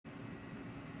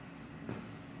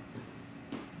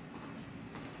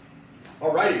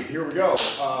Alrighty, here we go.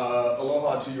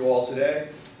 Aloha to you all today.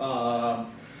 I'm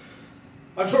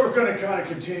sort of going to kind of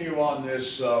continue on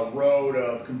this road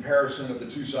of comparison of the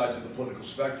two sides of the political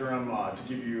spectrum to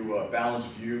give you a balanced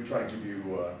view, try to give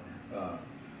you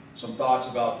some thoughts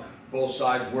about both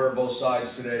sides, where both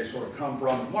sides today sort of come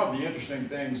from. One of the interesting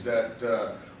things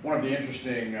that, one of the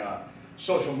interesting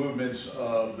social movements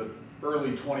of the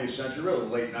early 20th century, really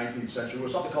the late 19th century,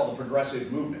 was something called the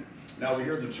progressive movement. Now we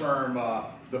hear the term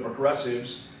the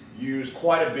progressives used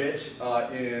quite a bit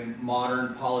in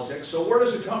modern politics. So where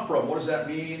does it come from? What does that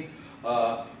mean?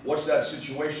 What's that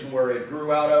situation where it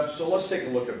grew out of? So let's take a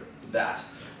look at that.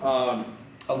 A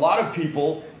lot of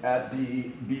people at the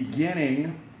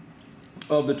beginning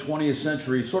of the 20th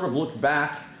century sort of looked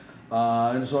back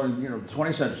and sort of, the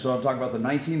 20th century, so I'm talking about the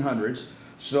 1900s.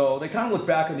 So they kind of looked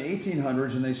back in the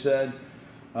 1800s and they said,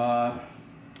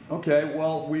 okay,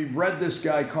 well, we've read this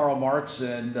guy, Karl Marx,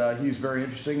 and he's very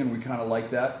interesting, and we kind of like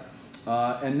that.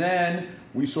 And then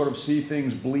we sort of see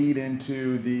things bleed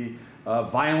into the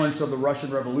violence of the Russian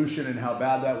Revolution and how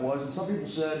bad that was. And some people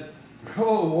said,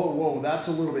 whoa, whoa, whoa, that's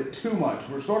a little bit too much.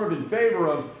 We're sort of in favor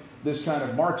of this kind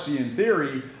of Marxian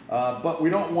theory, but we're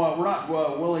not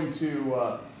willing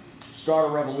to start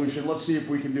a revolution. Let's see if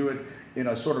we can do it in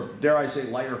a sort of, dare I say,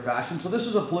 lighter fashion. So this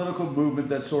is a political movement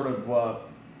that sort of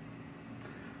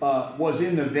was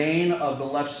in the vein of the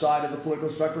left side of the political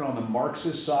spectrum, on the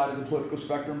Marxist side of the political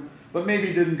spectrum, but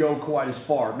maybe didn't go quite as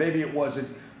far. Maybe it wasn't,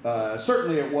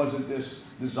 certainly it wasn't this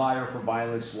desire for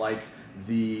violence like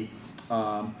the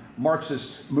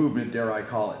Marxist movement, dare I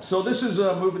call it. So this is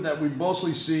a movement that we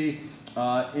mostly see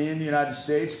in the United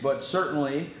States, but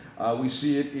certainly we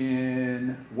see it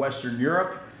in Western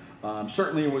Europe.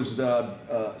 Certainly it was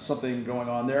something going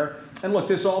on there. And look,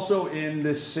 this also in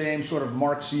this same sort of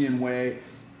Marxian way,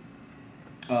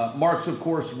 Marx, of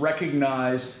course,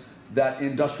 recognized that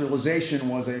industrialization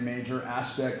was a major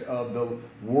aspect of the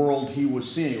world he was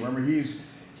seeing. Remember,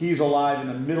 he's alive in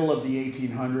the middle of the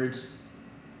 1800s.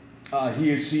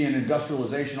 He is seeing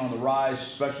industrialization on the rise,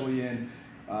 especially in,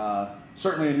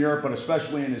 certainly in Europe, but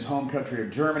especially in his home country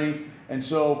of Germany. And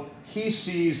so he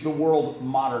sees the world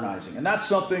modernizing. And that's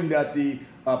something that the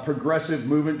progressive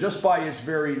movement, just by its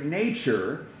very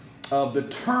nature of the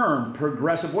term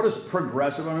progressive, what is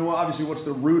progressive? I mean, well, obviously, what's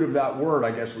the root of that word,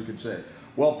 I guess we could say?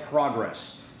 Well,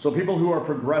 progress. So people who are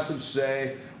progressive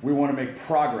say, we want to make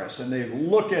progress. And they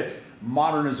look at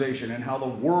modernization and how the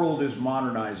world is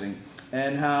modernizing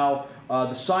and how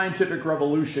the scientific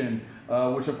revolution,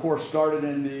 which of course started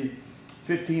in the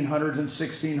 1500s and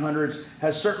 1600s,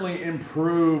 has certainly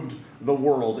improved the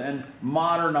world and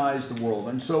modernized the world.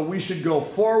 And so we should go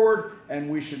forward and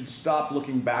we should stop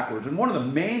looking backwards. And one of the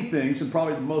main things, and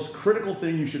probably the most critical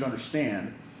thing you should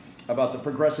understand about the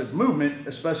progressive movement,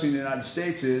 especially in the United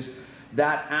States, is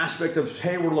that aspect of,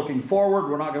 hey, we're looking forward,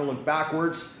 we're not going to look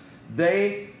backwards.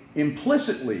 They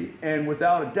implicitly and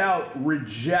without a doubt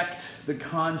reject the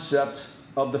concept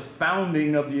of the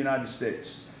founding of the United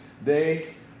States.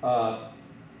 They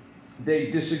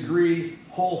disagree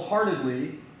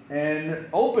wholeheartedly and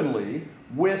openly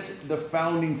with the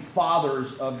founding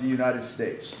fathers of the United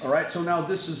States. All right, so now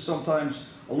this is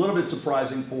sometimes a little bit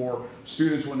surprising for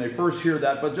students when they first hear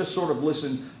that, but just sort of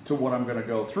listen to what I'm going to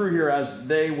go through here, as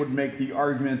they would make the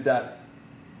argument that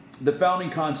the founding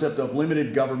concept of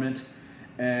limited government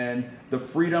and the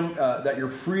freedom, that your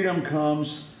freedom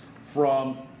comes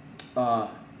from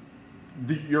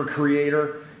your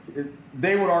creator,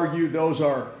 they would argue those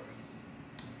are,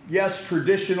 yes,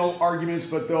 traditional arguments,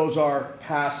 but those are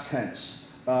past tense.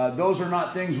 Those are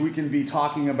not things we can be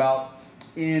talking about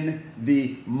in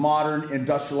the modern,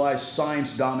 industrialized,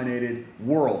 science-dominated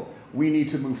world. We need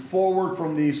to move forward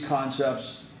from these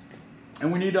concepts,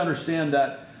 and we need to understand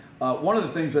that one of the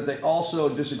things that they also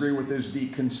disagree with is the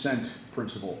consent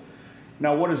principle.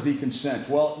 Now, what is the consent?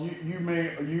 Well,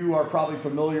 you are probably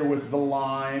familiar with the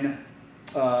line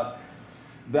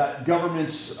that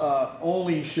governments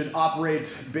only should operate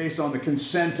based on the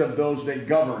consent of those they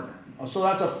govern. So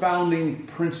that's a founding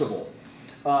principle.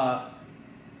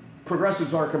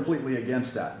 Progressives are completely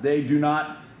against that. They do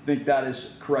not think that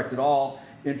is correct at all.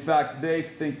 In fact, they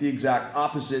think the exact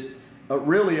opposite.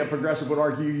 Really, a progressive would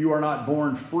argue you are not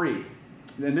born free.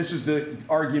 And this is the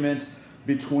argument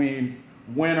between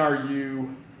when are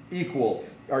you equal?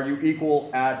 Are you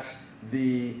equal at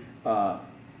the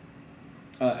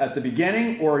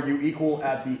beginning, or are you equal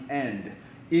at the end?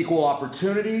 Equal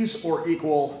opportunities or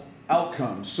equal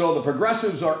outcomes? So the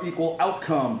progressives are equal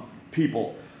outcome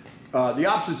people. The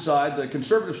opposite side, the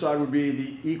conservative side, would be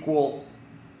the equal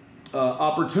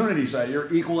opportunity side.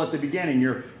 You're equal at the beginning.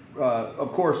 You're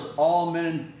of course, all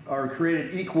men are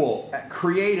created equal.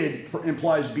 Created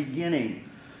implies beginning.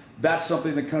 That's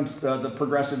something that the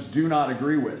progressives do not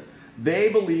agree with.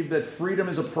 They believe that freedom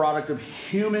is a product of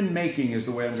human making, is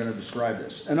the way I'm going to describe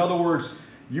this. In other words,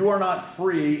 you are not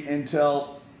free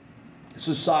until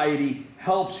society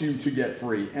helps you to get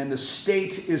free. And the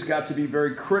state has got to be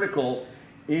very critical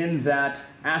in that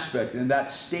aspect. And that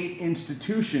state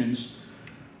institutions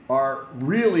are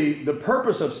really the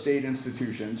purpose of state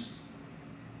institutions,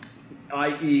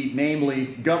 i.e., namely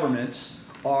governments,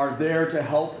 are there to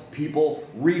help people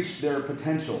reach their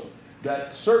potential.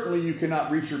 That certainly you cannot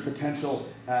reach your potential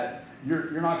at,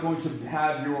 you're not going to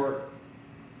have your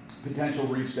potential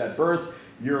reached at birth.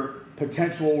 Your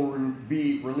potential will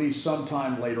be released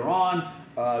sometime later on.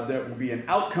 That will be an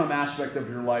outcome aspect of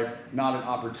your life, not an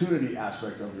opportunity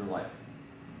aspect of your life.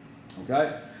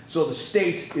 Okay? So the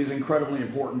state is incredibly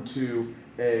important to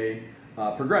a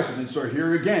progressive. And so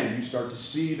here again, you start to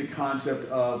see the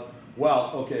concept of,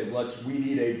 well, okay, we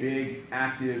need a big,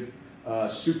 active,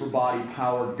 super body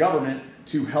powered government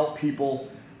to help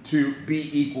people to be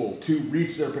equal, to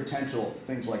reach their potential,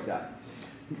 things like that.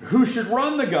 Who should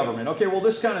run the government? Okay, well,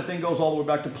 this kind of thing goes all the way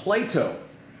back to Plato.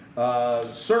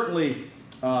 Certainly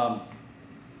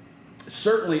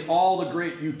all the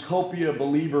great utopia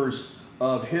believers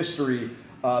of history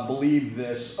believed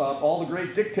this. All the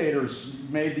great dictators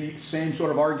made the same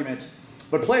sort of argument.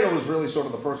 But Plato was really sort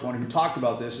of the first one who talked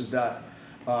about this, is that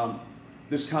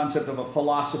this concept of a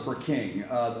philosopher king.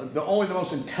 Only the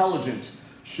most intelligent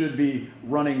should be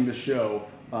running the show.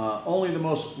 Only the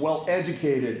most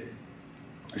well-educated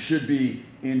should be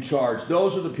in charge.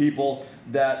 Those are the people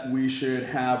that we should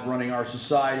have running our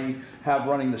society, have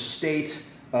running the state,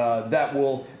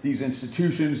 these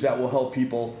institutions that will help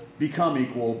people become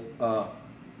equal,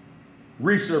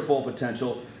 reach their full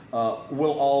potential,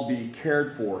 will all be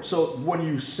cared for. So when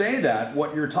you say that,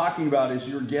 what you're talking about is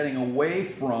you're getting away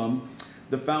from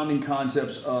the founding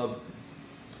concepts of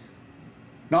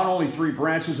not only 3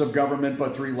 branches of government,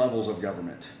 but 3 levels of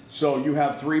government. So you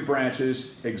have 3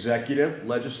 branches: executive,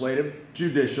 legislative,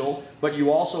 judicial, but you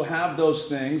also have those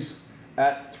things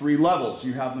at 3 levels.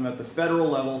 You have them at the federal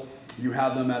level, you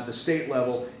have them at the state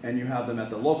level, and you have them at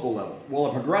the local level. Well,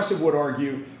 a progressive would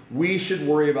argue we should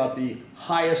worry about the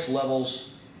highest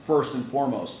levels first and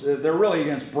foremost. They're really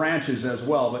against branches as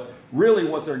well, but really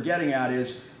what they're getting at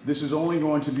is this is only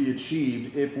going to be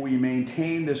achieved if we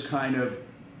maintain this kind of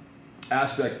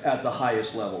aspect at the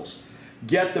highest levels.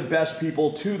 Get the best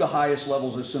people to the highest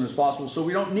levels as soon as possible, so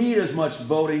we don't need as much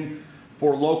voting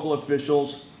for local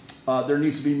officials. There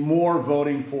needs to be more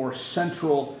voting for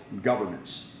central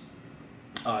governments.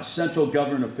 Central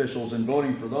government officials, and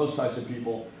voting for those types of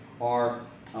people are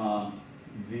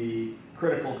the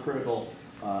critical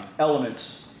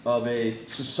elements of a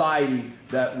society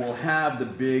that will have the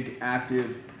big,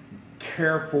 active,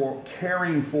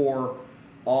 caring for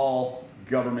all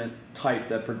government type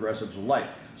that progressives like.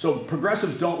 So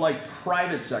progressives don't like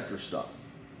private sector stuff.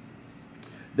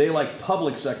 They like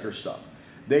public sector stuff.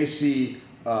 They see,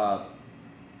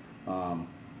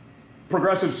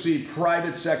 progressives see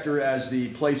private sector as the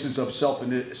places of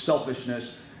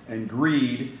selfishness and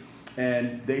greed,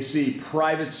 and they see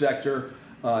private sector,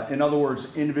 in other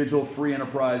words, individual free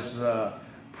enterprise,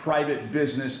 private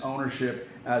business ownership,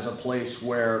 as a place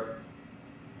where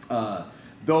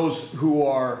those who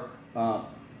are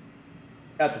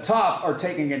at the top are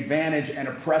taking advantage and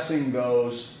oppressing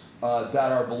those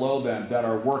that are below them, that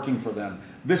are working for them.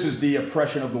 This is the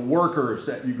oppression of the workers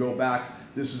that you go back.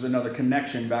 This is another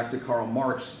connection back to Karl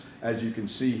Marx, as you can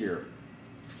see here.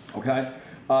 Okay?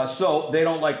 So they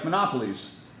don't like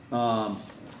monopolies. And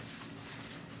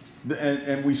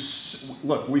we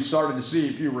started to see,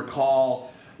 if you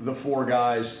recall, the 4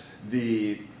 guys,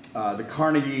 the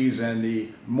Carnegies and the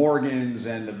Morgans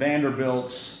and the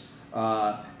Vanderbilts,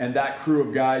 and that crew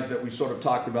of guys that we sort of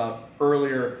talked about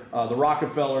earlier, the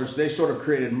Rockefellers, they sort of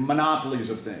created monopolies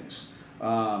of things,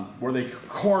 where they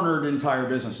cornered entire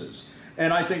businesses.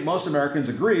 And I think most Americans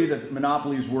agree that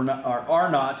monopolies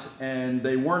are not, and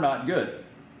they were not good.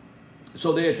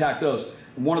 So they attacked those.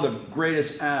 One of the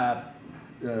greatest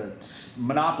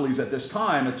monopolies at this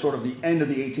time, at sort of the end of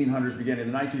the 1800s, beginning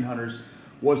of the 1900s,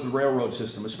 was the railroad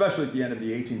system, especially at the end of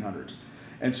the 1800s.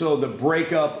 And so the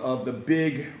breakup of the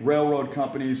big railroad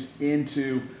companies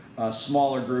into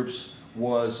smaller groups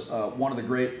was one of the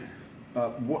great,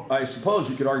 I suppose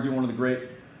you could argue, one of the great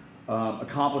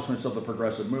accomplishments of the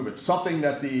progressive movement. Something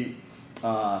that the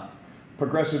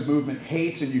progressive movement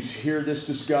hates, and you hear this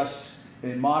discussed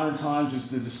in modern times, is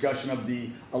the discussion of the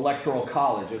Electoral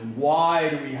College. And why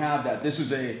do we have that? This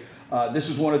is a This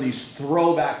is one of these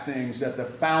throwback things that the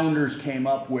founders came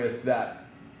up with that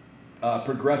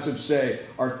progressives say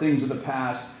are things of the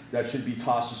past that should be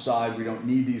tossed aside. We don't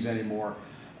need these anymore.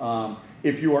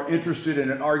 If you are interested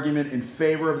in an argument in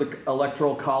favor of the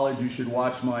Electoral College, you should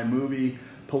watch my movie,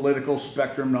 Political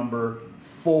Spectrum number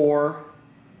 4.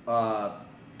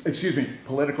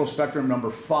 Political Spectrum number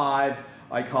 5.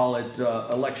 I call it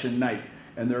Election Night.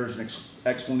 And there's an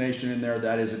explanation in there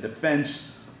that is a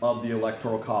defense of the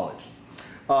Electoral College.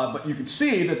 But you can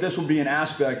see that this would be an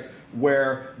aspect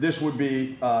where this would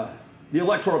be, the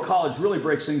Electoral College really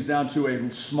breaks things down to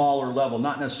a smaller level,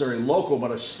 not necessarily local,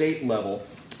 but a state level.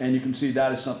 And you can see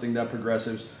that is something that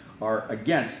progressives are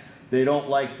against. They don't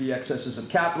like the excesses of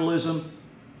capitalism.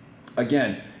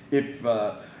 Again, if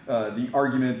the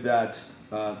argument that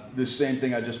this same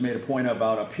thing I just made a point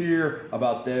about up here,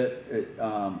 about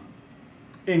that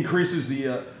increases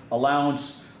the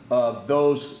allowance of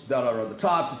those that are at the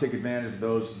top to take advantage of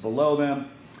those below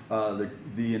them,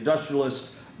 the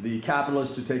industrialists, the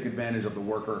capitalists to take advantage of the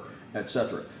worker,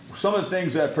 etc. Some of the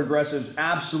things that progressives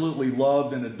absolutely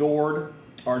loved and adored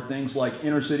are things like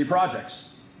inner city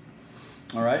projects.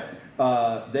 All right?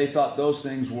 They thought those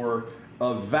things were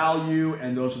of value,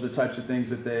 and those are the types of things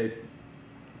that they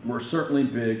were certainly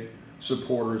big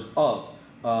supporters of.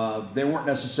 They weren't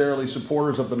necessarily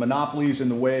supporters of the monopolies and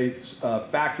the way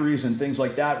factories and things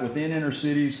like that within inner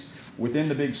cities, within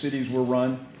the big cities were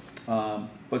run.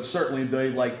 But certainly they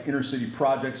liked inner city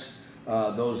projects,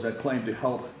 those that claimed to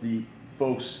help the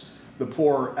folks, the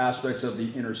poor aspects of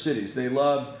the inner cities. They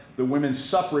loved the women's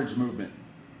suffrage movement.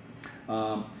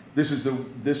 This is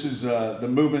the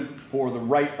movement for the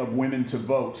right of women to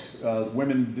vote.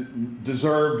 Women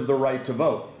deserved the right to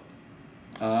vote.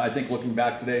 I think looking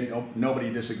back today,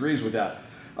 nobody disagrees with that.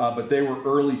 But they were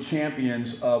early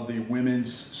champions of the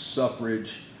women's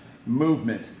suffrage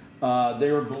movement. They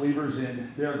are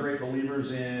great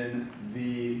believers in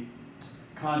the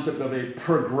concept of a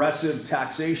progressive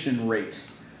taxation rate.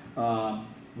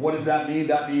 What does that mean?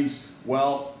 That means,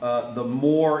 well, the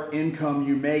more income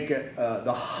you make,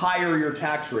 the higher your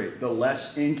tax rate. The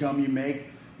less income you make,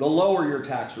 the lower your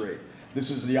tax rate. This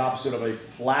is the opposite of a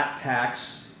flat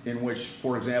tax, in which,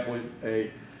 for example,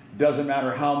 doesn't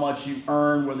matter how much you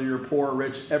earn, whether you're poor or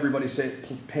rich, everybody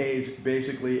pays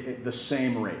basically the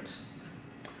same rate.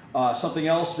 Something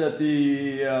else that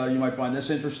you might find this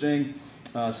interesting,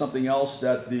 something else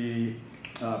that the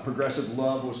progressive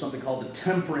loved was something called the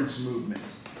temperance movement.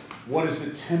 What is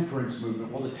the temperance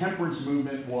movement? Well, the temperance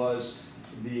movement was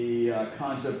the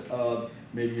concept of,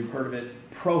 maybe you've heard of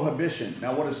it, prohibition.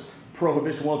 Now, what is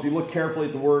prohibition? Well, if you look carefully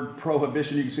at the word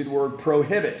prohibition, you can see the word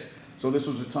prohibit. So this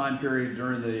was a time period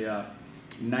during the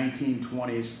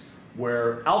 1920s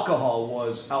where alcohol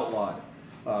was outlawed.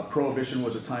 Prohibition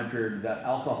was a time period that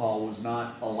alcohol was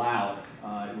not allowed.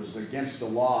 It was against the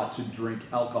law to drink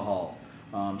alcohol.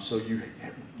 So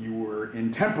you were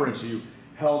in temperance. You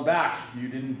held back. You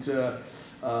didn't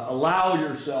allow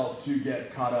yourself to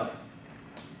get caught up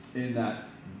in that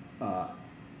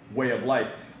way of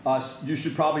life. You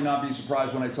should probably not be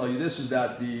surprised when I tell you this, is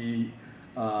that the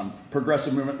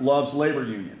progressive movement loves labor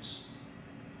unions.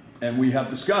 And we have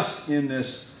discussed in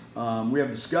this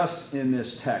text,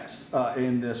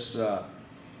 in this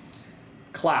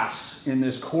class, in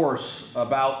this course,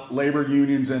 about labor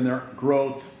unions and their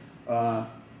growth,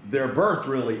 their birth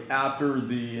really after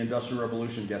the Industrial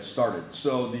Revolution gets started.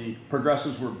 So the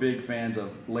progressives were big fans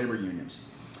of labor unions.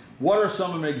 What are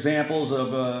some of the examples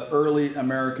of early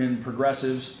American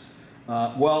progressives?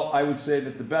 Well, I would say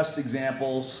that the best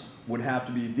examples would have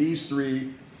to be these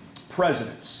three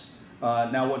presidents.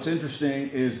 Now, what's interesting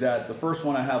is that the first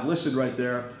one I have listed right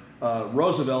there,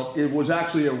 Roosevelt, it was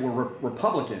actually a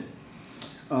Republican,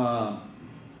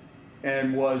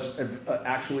 and was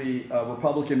actually a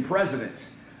Republican president.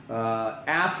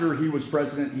 After he was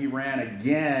president, he ran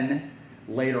again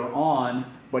later on,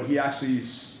 but he actually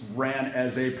ran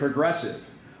as a progressive.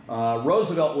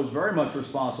 Roosevelt was very much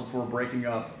responsible for breaking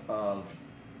up of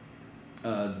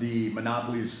the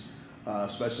monopolies,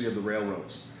 especially of the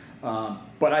railroads.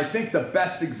 But I think the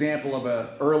best example of an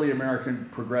early American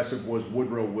progressive was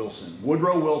Woodrow Wilson.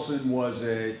 Woodrow Wilson was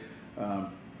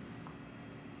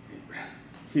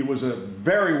he was a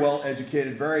very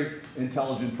well-educated, very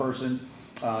intelligent person.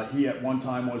 He at one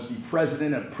time was the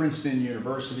president of Princeton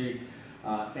University,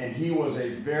 and he was a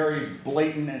very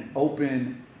blatant and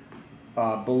open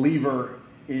believer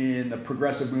in the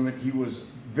progressive movement. He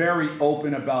was very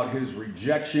open about his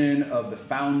rejection of the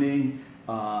founding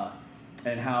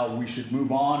and how we should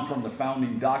move on from the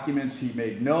founding documents. He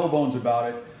made no bones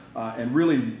about it. And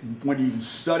really, when you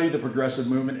study the progressive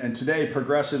movement, and today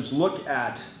progressives look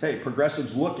at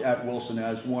Wilson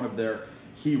as one of their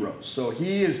heroes. So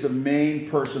he is the main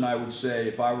person, I would say,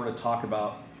 if I were to talk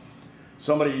about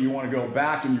somebody you want to go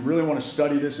back and you really want to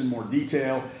study this in more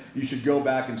detail, you should go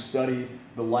back and study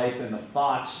the life and the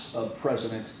thoughts of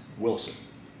President Wilson.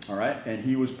 All right, and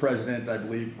he was president, I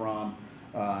believe, from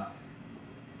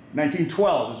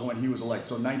 1912 is when he was elected.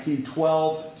 So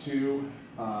 1912 to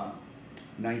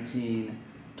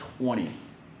 1920.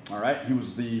 All right, he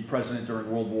was the president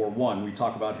during World War I. We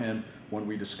talk about him when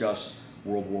we discuss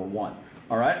World War I.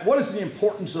 All right, what is the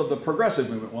importance of the progressive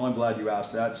movement? Well, I'm glad you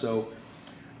asked that. So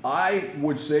I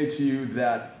would say to you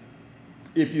that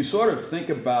if you sort of think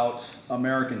about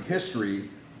American history,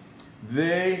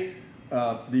 the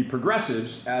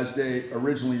progressives, as they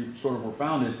originally sort of were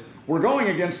founded, were going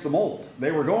against the mold.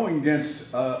 They were going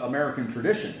against American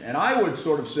tradition. And I would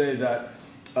sort of say that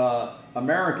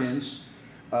Americans,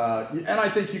 and I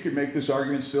think you could make this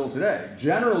argument still today,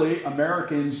 generally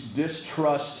Americans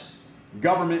distrust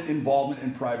government involvement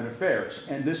in private affairs.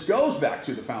 And this goes back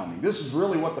to the founding. This is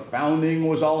really what the founding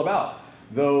was all about.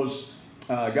 Those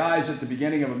guys at the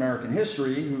beginning of American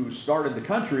history who started the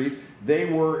country,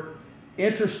 they were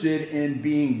interested in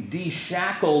being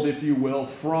de-shackled, if you will,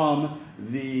 from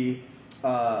the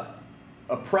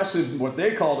oppressive, what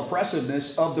they called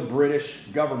oppressiveness of the British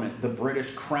government, the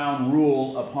British crown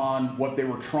rule upon what they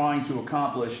were trying to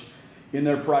accomplish in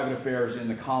their private affairs in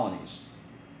the colonies.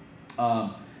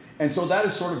 And so that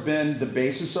has sort of been the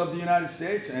basis of the United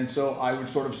States, and so I would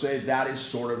sort of say that is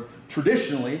sort of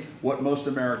traditionally what most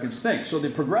Americans think. So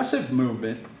the progressive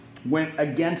movement went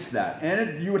against that,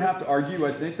 and you would have to argue,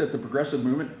 I think, that the progressive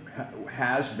movement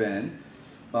has been,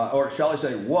 or shall I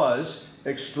say was,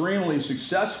 extremely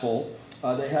successful.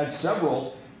 They had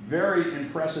several very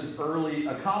impressive early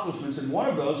accomplishments, and one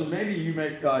of those, and maybe you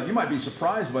might be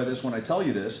surprised by this when I tell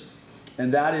you this,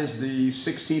 and that is the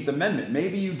 16th Amendment.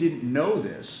 Maybe you didn't know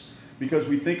this, because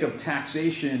we think of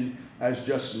taxation as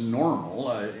just normal,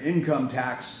 income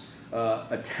tax,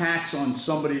 a tax on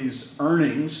somebody's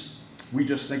earnings. We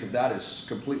just think of that as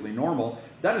completely normal.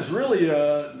 That is really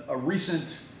a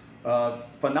recent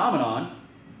phenomenon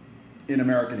in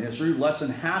American history. Less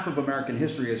than half of American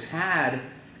history has had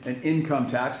an income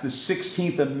tax. The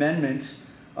 16th Amendment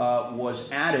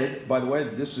was added. By the way,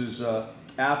 this is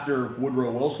after Woodrow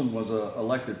Wilson was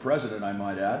elected president, I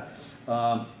might add.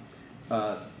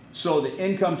 So the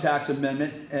income tax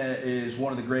amendment is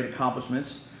one of the great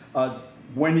accomplishments.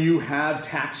 When you have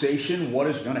taxation, what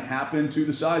is going to happen to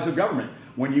the size of government?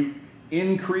 When you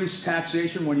increase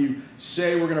taxation, when you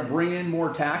say we're going to bring in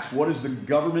more tax, what is the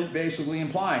government basically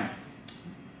implying?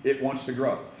 It wants to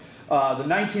grow. The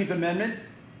 19th Amendment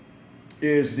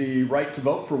is the right to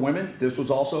vote for women. This was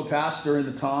also passed during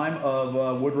the time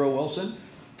of Woodrow Wilson.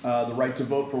 The right to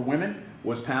vote for women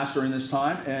was passed during this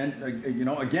time, and you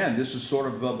know, again, this is sort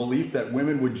of a belief that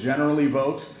women would generally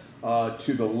vote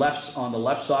to the left, on the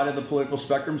left side of the political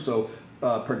spectrum. So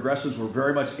progressives were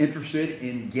very much interested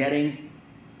in getting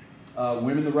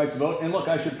women the right to vote. And look,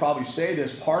 I should probably say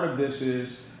this. Part of this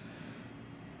is,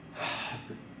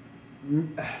 you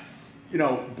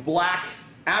know, black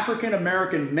African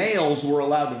American males were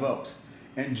allowed to vote.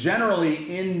 And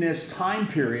generally in this time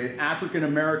period, African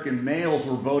American males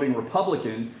were voting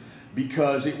Republican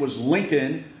because it was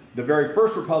Lincoln, the very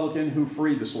first Republican, who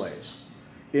freed the slaves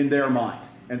in their mind.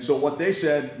 And so what they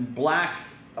said, black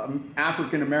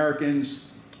African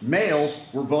Americans, males,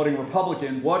 were voting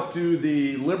Republican. What do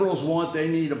the liberals want? They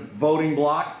need a voting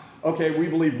bloc. Okay, we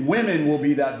believe women will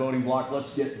be that voting bloc.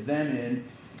 Let's get them in.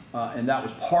 And that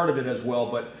was part of it as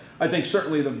well. But I think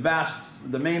certainly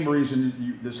the main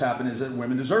reason this happened is that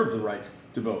women deserve the right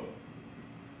to vote.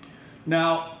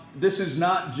 Now, this is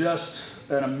not just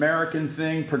an American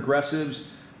thing.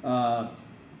 Progressives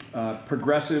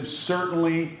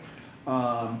certainly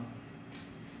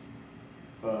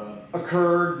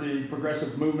occurred. The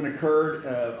progressive movement occurred.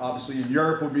 Obviously, in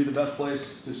Europe would be the best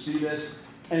place to see this.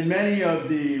 And many of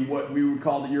the what we would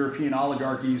call the European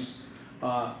oligarchies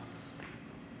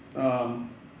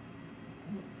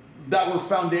that were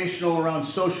foundational around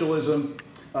socialism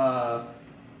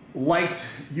liked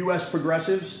U.S.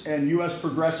 progressives, and U.S.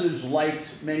 progressives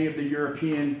liked many of the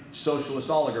European socialist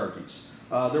oligarchies.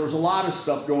 There was a lot of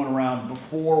stuff going around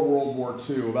before World War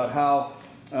II about how,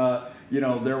 you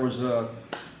know, there were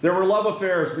love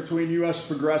affairs between U.S.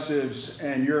 progressives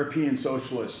and European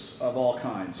socialists of all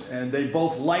kinds, and they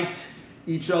both liked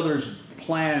each other's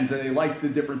plans, and they liked the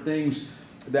different things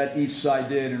that each side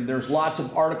did. And there's lots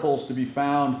of articles to be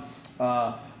found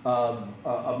of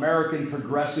American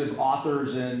progressive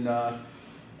authors and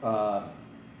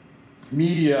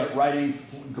media writing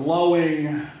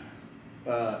glowing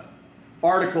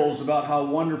articles about how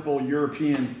wonderful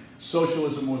European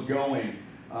socialism was going.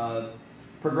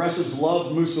 Progressives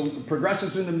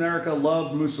in America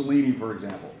loved Mussolini, for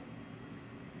example.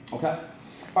 Okay?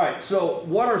 All right, so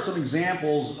what are some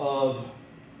examples of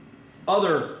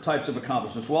other types of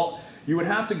accomplishments? Well, you would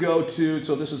have to go to,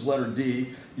 so this is letter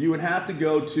D, you would have to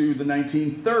go to the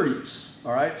 1930s.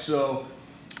 All right, so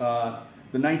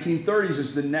the 1930s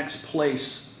is the next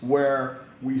place where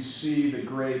we see the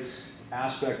great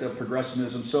aspect of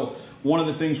progressivism. So one of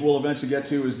the things we'll eventually get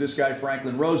to is this guy,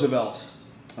 Franklin Roosevelt,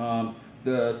 the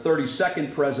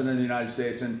 32nd president of the United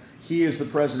States, and he is the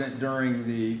president during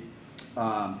the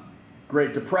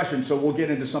Great Depression. So we'll get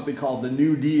into something called the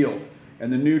New Deal.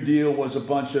 And the New Deal was a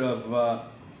bunch of,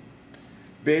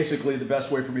 basically the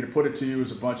best way for me to put it to you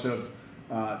is a bunch of,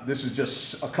 this is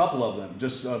just a couple of them,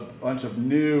 just a bunch of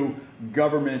new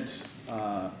government,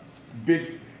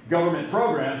 big government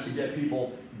programs to get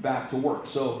people back to work.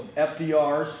 So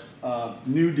FDR's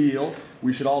New Deal.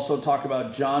 We should also talk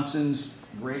about Johnson's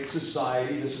Great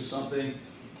Society. This is something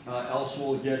else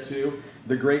we'll get to.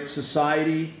 The Great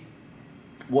Society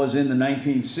was in the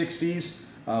 1960s.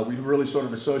 We really sort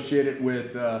of associate it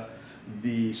with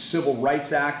the Civil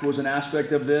Rights Act was an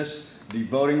aspect of this. The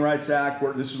Voting Rights Act,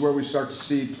 this is where we start to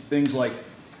see things like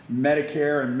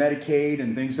Medicare and Medicaid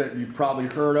and things that you've probably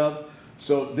heard of.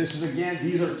 So this is, again,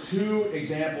 these are two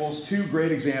examples, two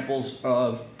great examples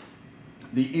of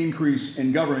the increase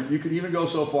in government. You could even go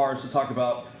so far as to talk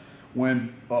about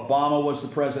when Obama was the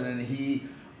president, and he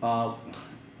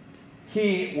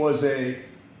was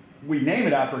we name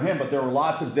it after him, but there were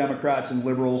lots of Democrats and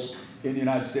liberals in the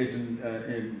United States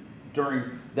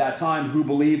during that time who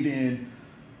believed in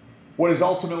what is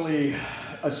ultimately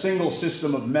a single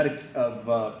system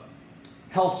of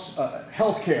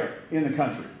health care in the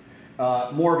country.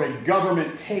 More of a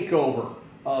government takeover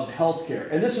of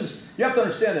healthcare. And this is, you have to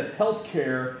understand that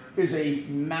healthcare is a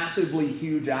massively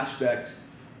huge aspect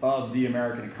of the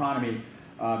American economy.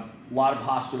 A lot of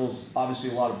hospitals,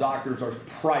 obviously a lot of doctors are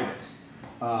private.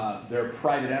 They're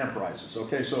private enterprises,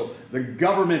 okay? So the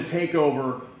government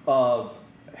takeover of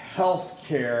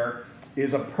healthcare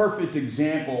is a perfect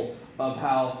example of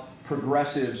how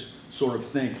progressives sort of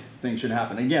think things should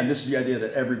happen. Again, this is the idea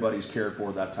that everybody's cared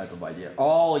for, that type of idea.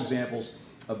 All examples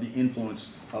of the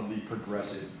influence of the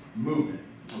progressive movement,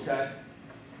 okay?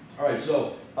 All right,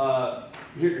 so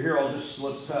here let's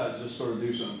just sort of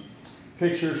do some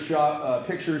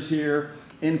pictures here,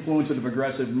 influence of the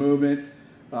progressive movement.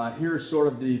 Here's sort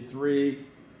of the three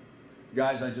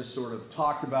guys I just sort of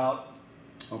talked about,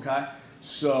 okay?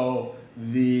 So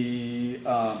the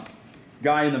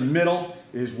guy in the middle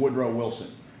is Woodrow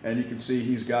Wilson. And you can see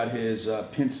he's got his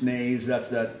pince nez.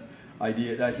 That's that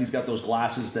idea that he's got those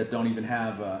glasses that don't even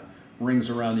have rings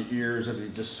around the ears, and he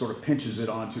just sort of pinches it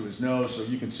onto his nose. So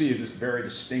you can see this very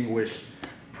distinguished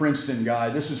Princeton guy.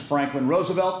 This is Franklin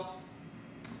Roosevelt,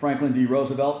 Franklin D.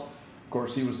 Roosevelt. Of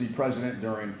course, he was the president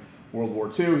during World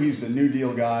War II. He's the New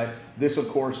Deal guy. This, of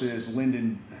course, is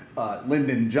Lyndon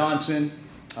Johnson,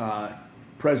 Vice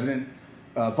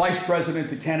President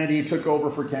to Kennedy, took over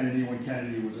for Kennedy when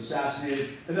Kennedy was assassinated.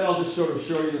 And then I'll just sort of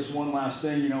show you this one last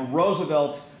thing. You know,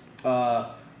 Roosevelt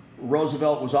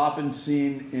was often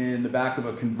seen in the back of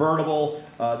a convertible.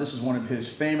 This is one of his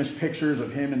famous pictures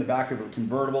of him in the back of a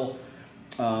convertible.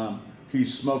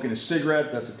 He's smoking a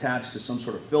cigarette that's attached to some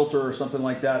sort of filter or something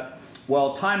like that.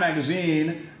 Well, Time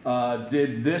magazine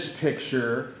did this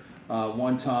picture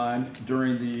one time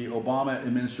during the Obama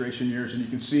administration years, and you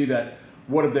can see that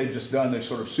what have they just done? They've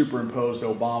sort of superimposed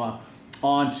Obama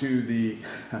onto the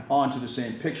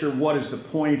same picture. What is the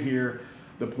point here?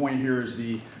 The point here is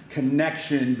the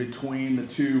connection between the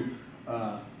two,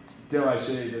 dare I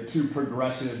say, the two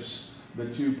progressives,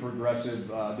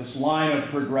 this line of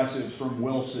progressives from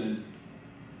Wilson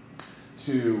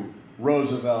to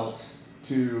Roosevelt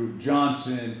to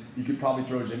Johnson. You could probably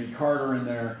throw Jimmy Carter in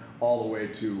there, all the way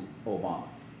to Obama.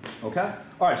 Okay?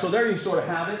 All right, so there you sort of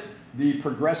have it. The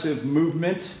progressive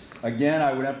movement. Again,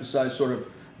 I would emphasize sort of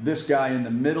this guy in the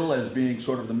middle as being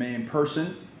sort of the main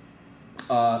person.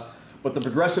 But the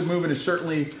progressive movement is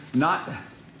certainly not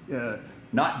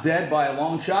dead by a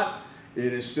long shot.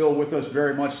 It is still with us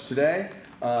very much today.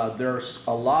 There's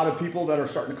a lot of people that are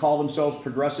starting to call themselves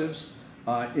progressives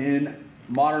in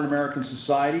modern American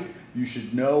society. You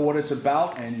should know what it's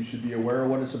about, and you should be aware of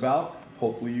what it's about.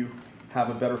 Hopefully you have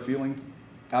a better feeling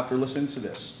after listening to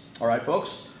this. All right,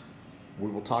 folks,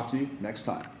 we will talk to you next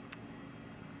time.